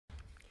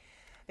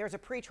There's a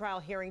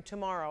pretrial hearing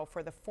tomorrow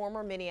for the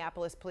former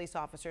Minneapolis police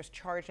officers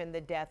charged in the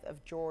death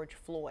of George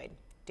Floyd.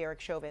 Derek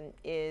Chauvin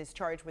is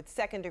charged with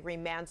second-degree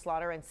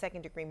manslaughter and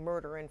second-degree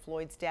murder in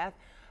Floyd's death.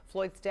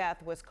 Floyd's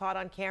death was caught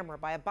on camera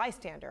by a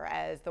bystander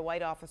as the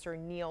white officer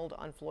kneeled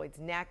on Floyd's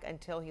neck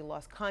until he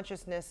lost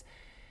consciousness,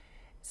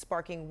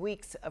 sparking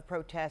weeks of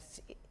protests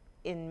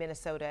in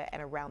Minnesota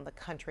and around the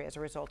country as a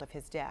result of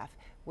his death.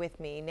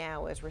 With me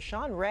now is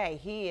Rashawn Ray.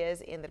 He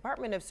is in the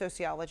Department of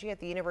Sociology at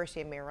the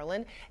University of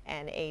Maryland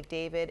and a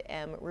David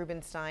M.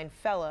 Rubenstein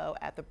Fellow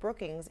at the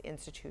Brookings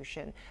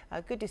Institution.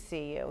 Good to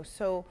see you.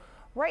 So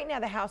right now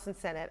the House and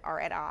Senate are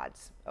at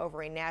odds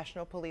over a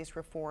national police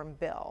reform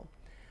bill.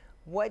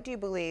 What do you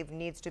believe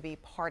needs to be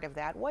part of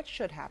that? What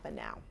should happen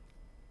now?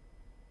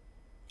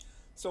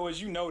 So as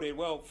you noted,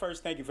 well,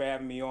 first, thank you for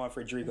having me on,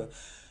 Fredricka.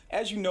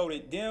 As you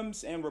noted,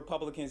 Dems and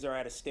Republicans are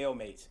at a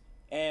stalemate.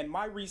 And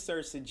my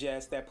research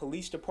suggests that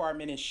police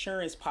department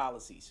insurance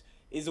policies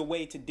is a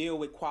way to deal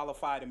with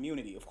qualified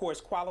immunity. Of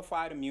course,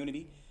 qualified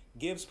immunity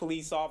gives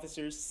police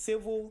officers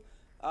civil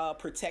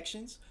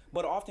protections,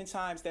 but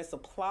oftentimes that's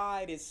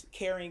applied is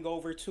carrying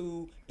over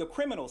to the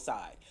criminal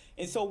side.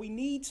 And so we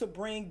need to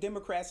bring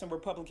Democrats and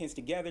Republicans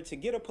together to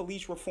get a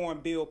police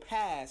reform bill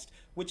passed,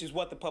 which is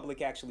what the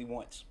public actually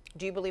wants.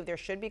 Do you believe there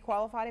should be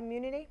qualified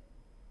immunity?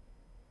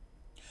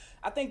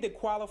 I think that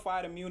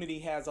qualified immunity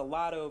has a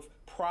lot of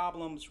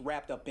problems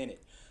wrapped up in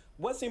it.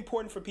 What's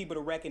important for people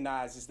to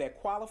recognize is that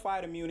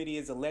qualified immunity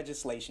is a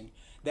legislation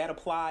that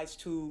applies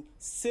to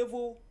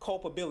civil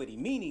culpability,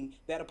 meaning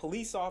that a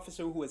police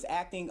officer who is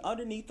acting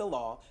underneath the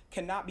law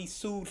cannot be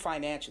sued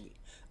financially.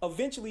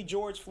 Eventually,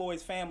 George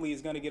Floyd's family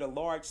is going to get a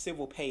large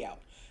civil payout.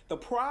 The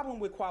problem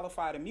with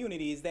qualified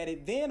immunity is that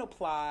it then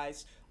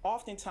applies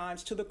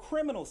oftentimes to the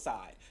criminal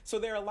side. So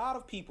there are a lot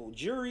of people,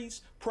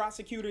 juries,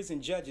 prosecutors,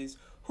 and judges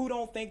who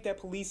don't think that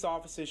police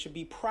officers should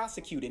be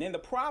prosecuted. And the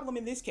problem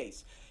in this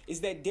case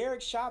is that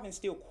Derek Chauvin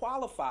still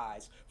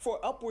qualifies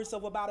for upwards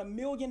of about $1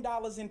 million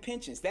in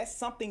pensions. That's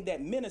something that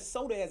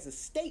Minnesota as a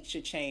state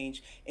should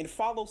change and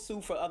follow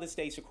suit for other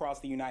states across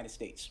the United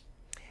States.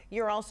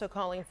 You're also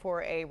calling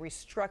for a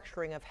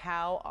restructuring of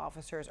how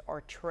officers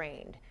are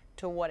trained.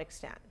 To what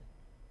extent?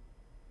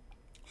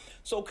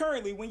 So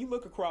currently, when you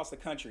look across the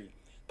country,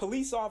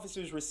 police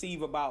officers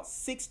receive about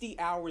 60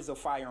 hours of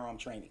firearm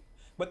training,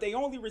 but they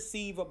only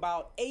receive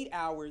about 8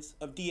 hours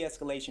of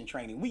de-escalation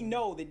training. We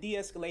know that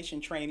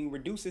de-escalation training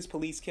reduces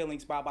police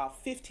killings by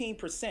about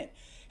 15%.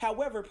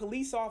 However,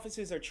 police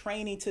officers are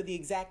training to the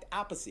exact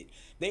opposite.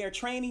 They are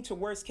training to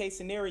worst case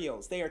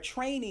scenarios. They are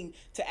training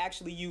to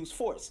actually use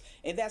force.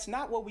 And that's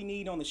not what we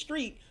need on the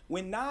street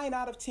when 9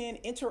 out of 10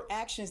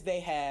 interactions they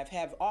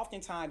have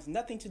oftentimes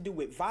nothing to do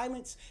with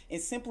violence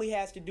and simply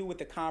has to do with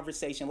the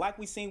conversation, like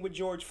we've seen with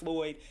George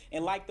Floyd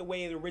and like the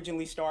way it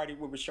originally started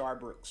with Rayshard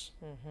Brooks.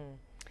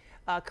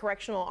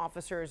 Correctional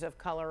officers of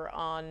color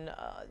on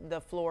the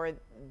floor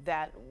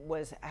that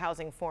was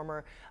housing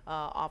former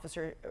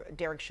officer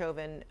Derek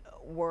Chauvin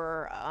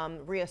were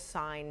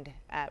reassigned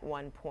at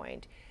one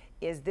point.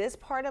 Is this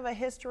part of a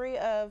history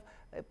of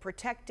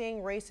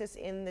protecting racists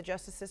in the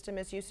justice system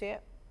as you see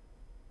it?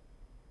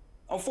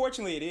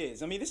 Unfortunately, it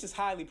is. I mean, this is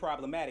highly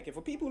problematic. And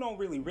for people who don't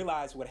really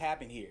realize what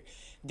happened here,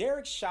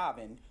 Derek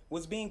Chauvin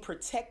was being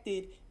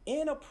protected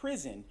in a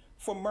prison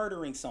for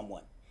murdering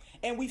someone.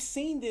 And we've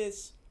seen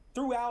this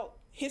throughout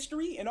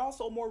history and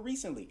also more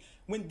recently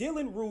when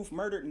Dylan Roof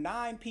murdered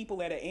 9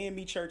 people at an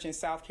AME church in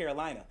South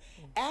Carolina.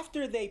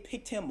 After they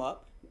picked him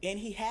up and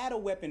he had a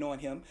weapon on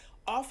him,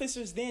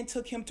 officers then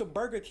took him to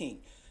Burger King.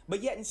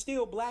 But yet and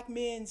still, black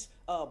men's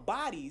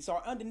bodies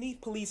are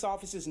underneath police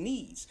officers'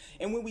 knees.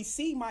 And when we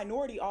see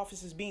minority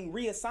officers being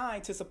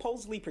reassigned to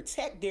supposedly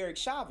protect Derek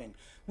Chauvin,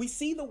 we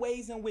see the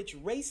ways in which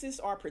racists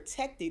are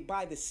protected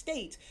by the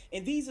state.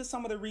 And these are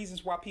some of the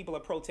reasons why people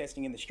are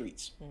protesting in the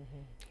streets.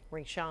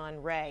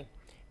 Rashawn Ray,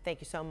 thank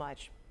you so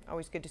much.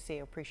 Always good to see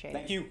you. Appreciate it.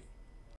 Thank you.